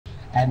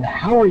And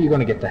how are you going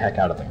to get the heck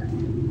out of there?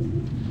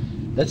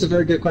 That's a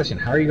very good question.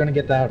 How are you going to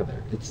get that out of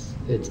there?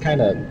 It's kind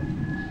of...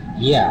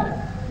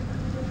 Yeah.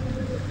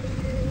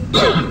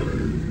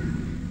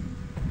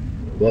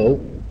 Whoa.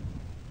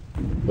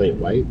 Wait,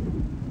 why?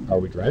 Are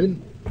we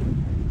driving?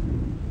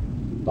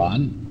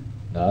 Bon?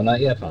 No, not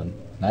yet, Bon.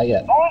 Not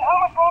yet. Owen, how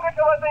much longer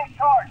till that thing's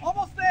charged?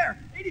 Almost there!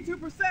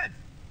 82%!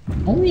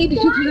 Only 82%?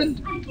 Guys,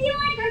 I feel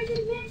like I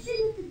should mention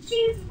that the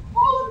chance of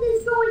all of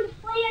this going to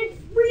plan is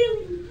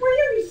really,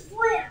 really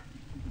slim.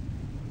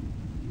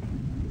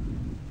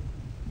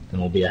 Then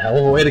it'll be a hell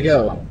of a way to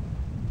go.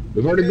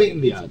 We've already beaten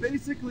the odds. It's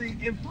basically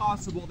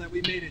impossible that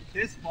we made it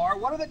this far.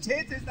 What are the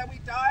chances that we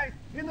die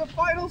in the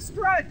final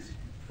stretch?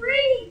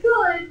 Pretty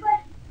good, but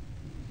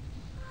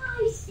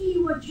I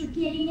see what you're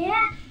getting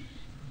at.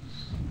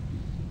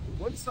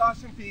 Once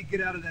Sasha and Fee get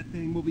out of that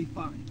thing, we'll be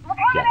fine. We're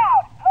coming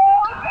out!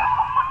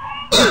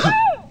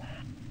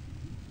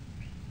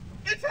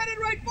 It's headed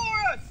right for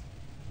us!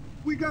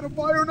 We gotta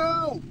fire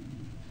now!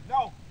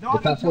 No, not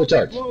It's not until fully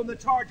charged. they've blown the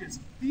charges.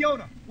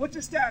 Fiona, what's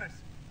your status?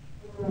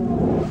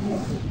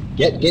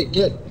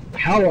 Get.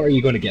 How are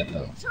you going to get,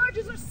 though?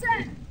 Charges are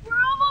set.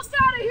 We're almost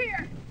out of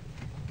here.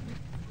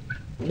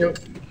 Nope.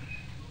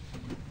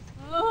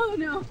 Oh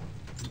no.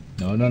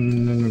 No.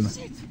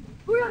 Shit.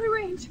 We're out of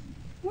range.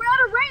 We're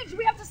out of range.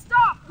 We have to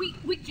stop. We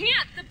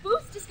can't. The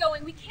boost is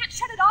going. We can't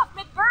shut it off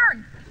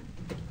mid-burn.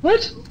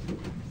 What?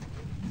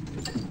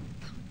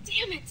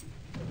 Damn it. See,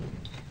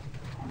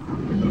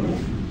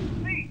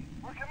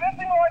 we're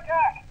commencing our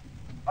attack.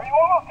 Are you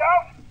almost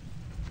out?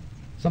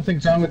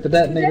 Something's wrong with the The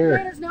detonator.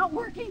 detonator's not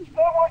working.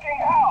 Not working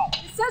how?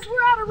 It says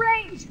we're out of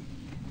range.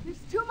 There's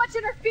too much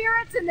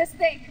interference in this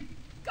thing.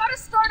 Gotta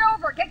start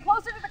over. Get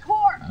closer to the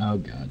core. Oh,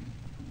 God.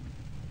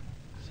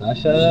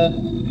 Sasha?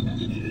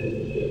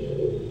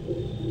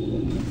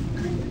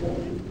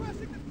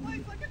 Pressing this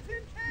place like a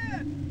tin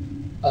can!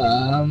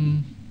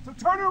 So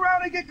turn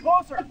around and get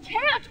closer! I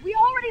can't. We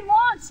already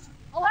launched.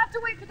 I'll have to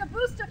wait for the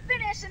boost to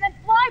finish and then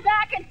fly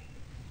back and...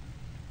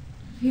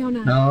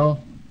 Fiona. No.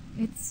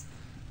 It's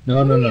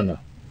No.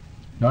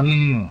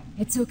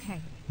 it's okay.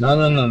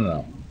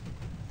 No.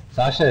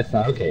 Sasha, it's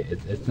not okay.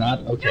 It's not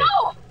okay.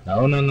 No!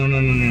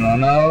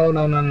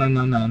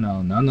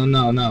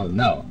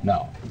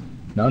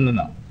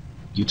 No.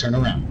 You turn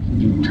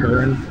around. You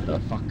turn the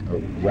fuck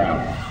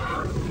around.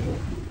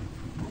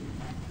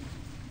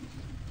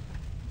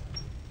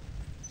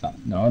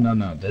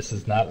 No. This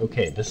is not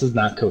okay. This is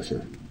not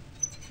kosher.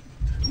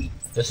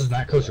 This is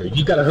not kosher.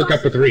 You gotta hook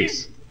up with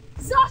Reese.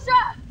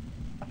 Sasha!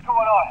 What's going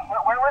on?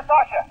 Where's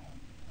Sasha?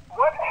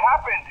 What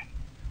happened?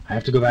 I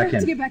have to go back I have to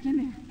in. get back in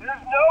there.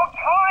 There's no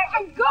time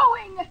I'm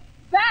going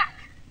back!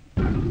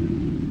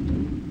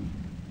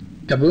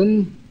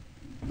 Kaboom?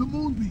 The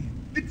moonbeam!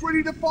 It's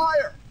ready to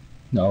fire!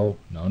 No.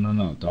 Don't.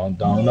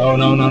 No.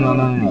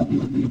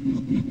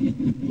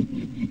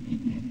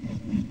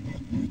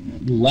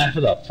 Laugh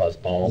it up,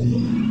 fuzzball.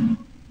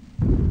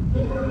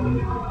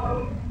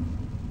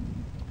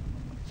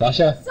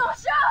 Sasha,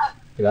 Sasha!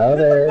 get out of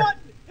there.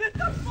 Hit the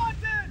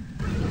button!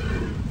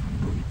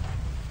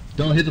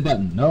 Don't hit the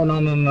button. No.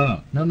 Firing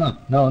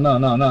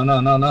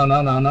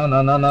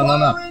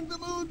the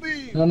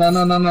moonbeam! No.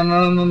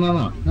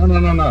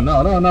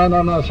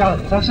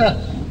 Sasha. Sasha.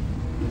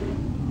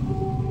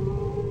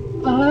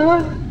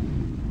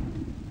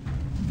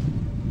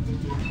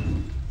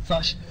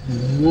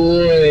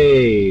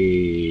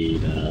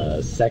 Wait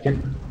a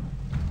second.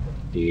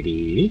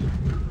 Dee.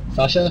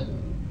 Sasha.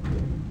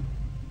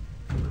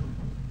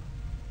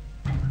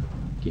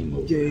 Game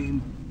over.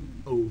 Game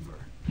over.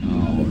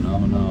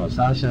 No.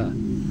 Sasha.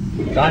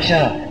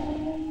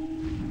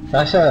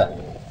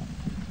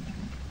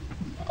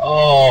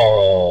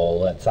 Oh,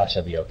 let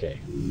Sasha be okay.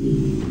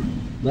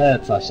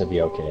 Let Sasha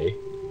be okay.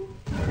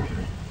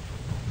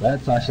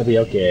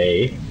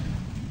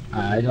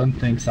 I don't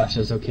think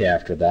Sasha's okay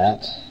after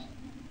that.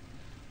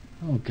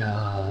 Oh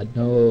God,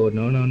 no.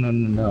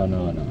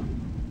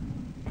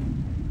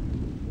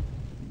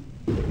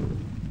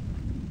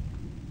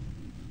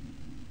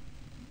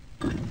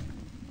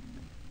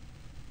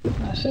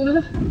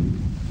 Sasha?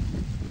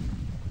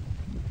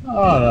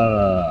 Oh,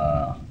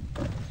 no.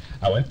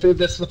 I went through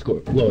this with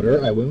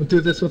Loader. I went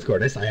through this with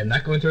Gortys. I am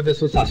not going through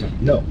this with Sasha.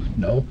 No.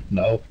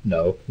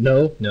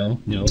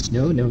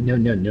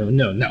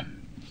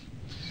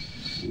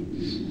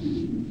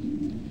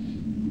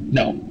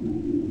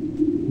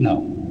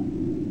 No.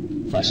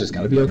 Sasha's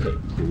gotta be okay.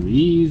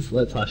 Please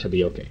let Sasha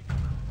be okay.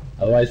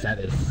 Otherwise, that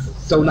is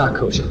so not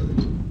kosher.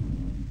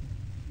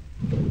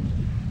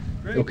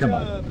 Great come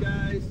on. job,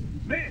 guys.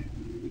 Man,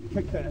 we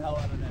kicked the hell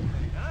out of that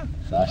thing, huh?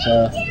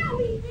 Sasha. Yeah,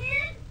 we did.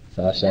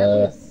 That Sasha.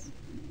 was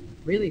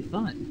really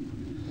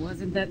fun.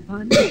 Wasn't that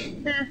fun?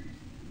 Nah,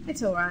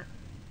 it's alright.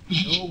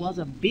 It was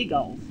a big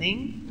old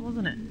thing,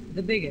 wasn't it?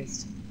 The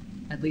biggest,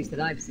 at least that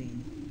I've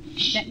seen.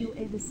 That you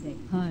ever say.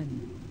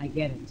 Hun, I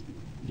get it.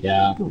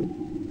 Yeah.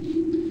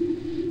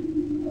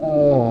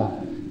 Oh.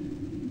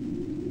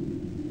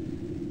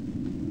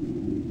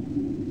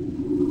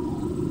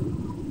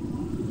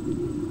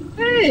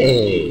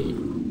 Hey,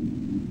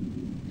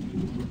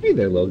 Hey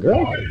there, little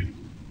girl.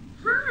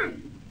 Hi.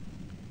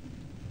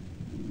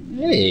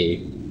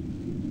 Hey.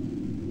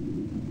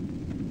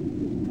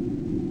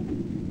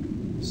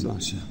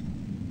 Sasha.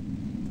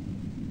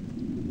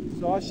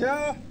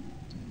 Sasha?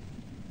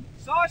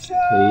 Sasha!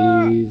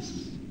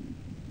 Please.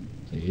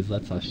 Please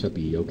let Sasha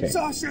be okay.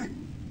 Sasha!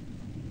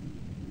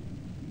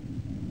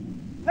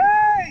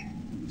 Hey!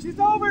 She's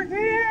over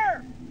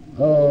here!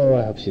 Oh,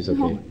 I hope she's okay.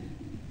 No.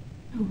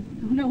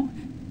 No.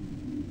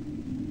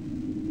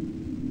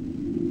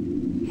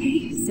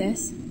 Hey,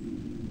 sis.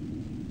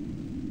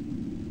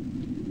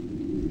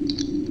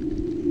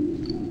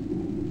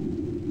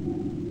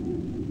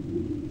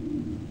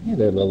 Hey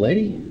there, little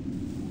lady.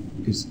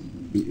 Is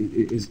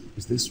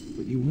this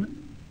what you want?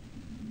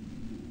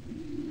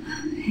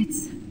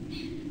 It's the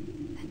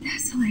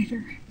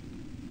Desolator.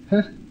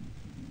 Huh?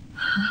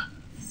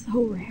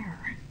 So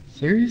rare.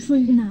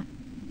 Seriously? Not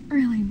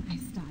really my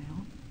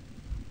style.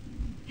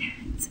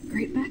 It's a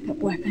great backup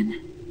weapon.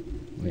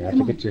 We have Come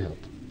to on. get your help.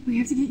 We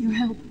have to get you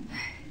help.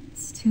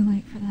 It's too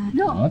late for that.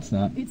 No, it's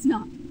not. It's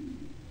not.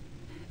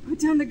 Put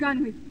down the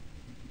gun.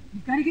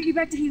 We've got to get you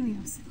back to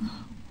Helios.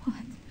 Oh, what?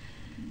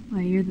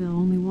 Why, you're the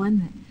only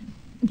one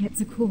that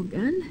gets a cool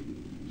gun?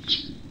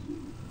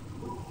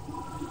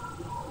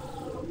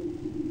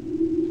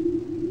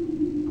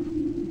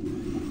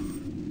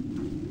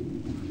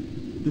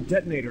 The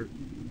detonator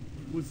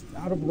was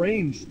out of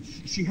range.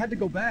 She had to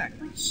go back.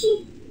 But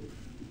she's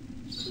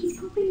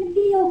going to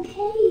be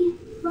okay,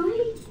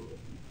 right?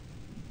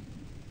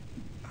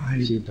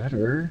 She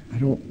better. I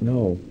don't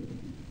know.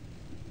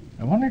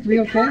 I want her to be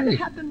It can't okay.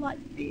 happen like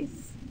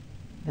this.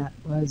 That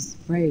was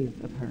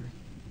brave of her.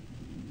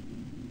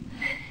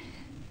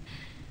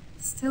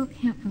 Still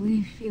can't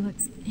believe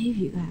Felix gave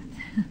you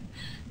that.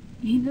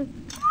 Even...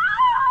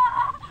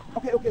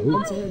 Okay,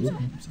 I'm sorry.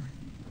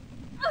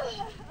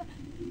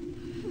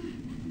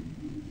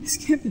 This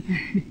can't be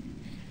her.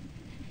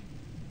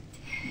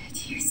 Do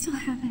you still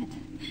have it?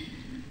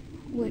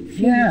 What Felix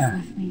Yeah,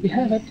 left me? we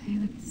have it. They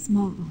looked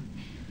small.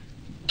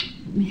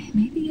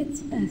 Maybe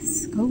it's a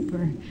scope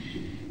or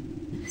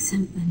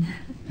something.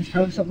 It's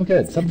probably something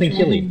good. Something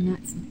healing.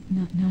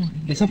 Not knowing.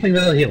 It's something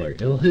that'll heal her.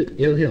 It'll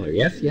heal her.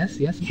 Yes, please,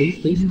 You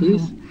know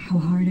please. How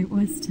hard it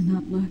was to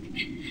not look.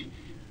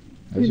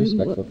 I was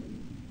respectful.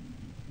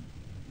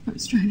 I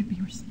was trying to be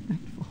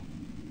respectful.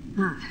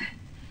 Well,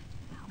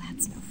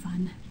 that's no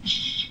fun.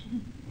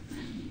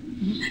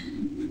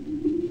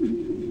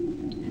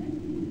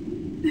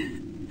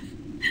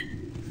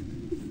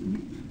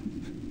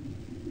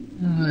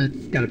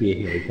 It's gotta be a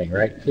healing thing,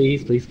 right?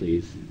 Please.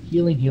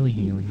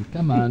 Healing.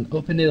 Come on,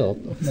 open it up.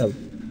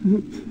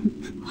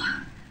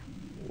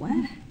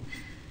 What?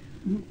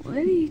 What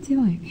are you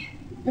doing?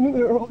 You know,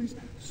 there are all these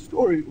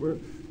stories where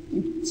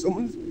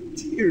someone's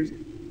tears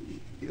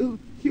heal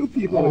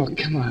people. Oh,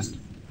 come on. I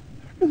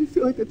really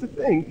feel like that's a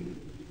thing.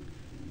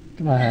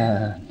 Come on.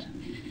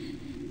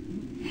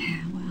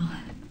 Yeah, well,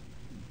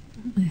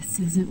 this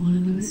isn't one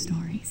of those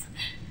stories.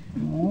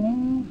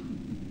 Oh.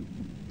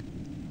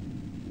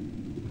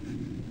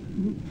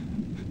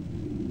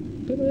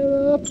 Put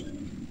it up.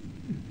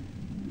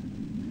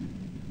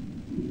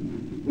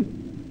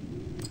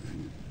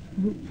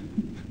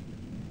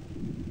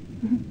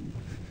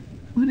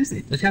 What is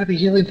it? There's gotta be a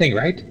healing thing,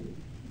 right?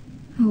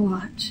 A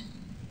watch.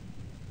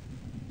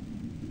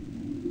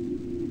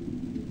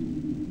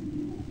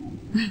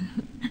 What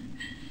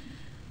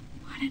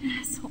an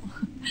asshole.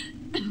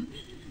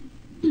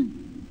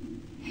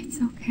 It's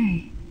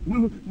okay.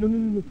 No.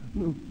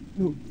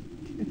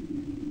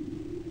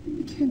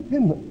 You can't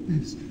end like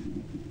this.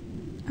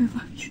 I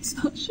love you,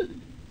 Sasha.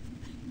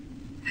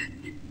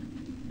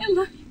 I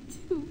love you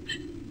too.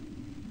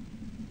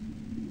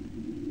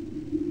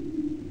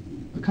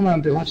 Oh, come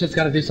on, the watch has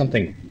gotta do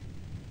something.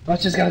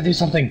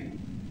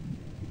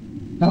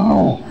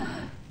 No!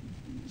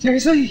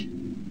 Seriously?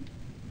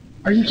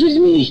 Are you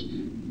kidding me?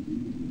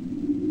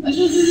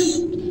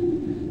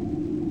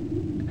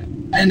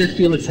 And if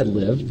Felix had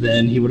lived,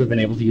 then he would have been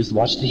able to use the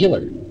watch to heal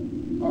her.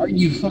 Are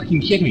you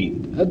fucking kidding me?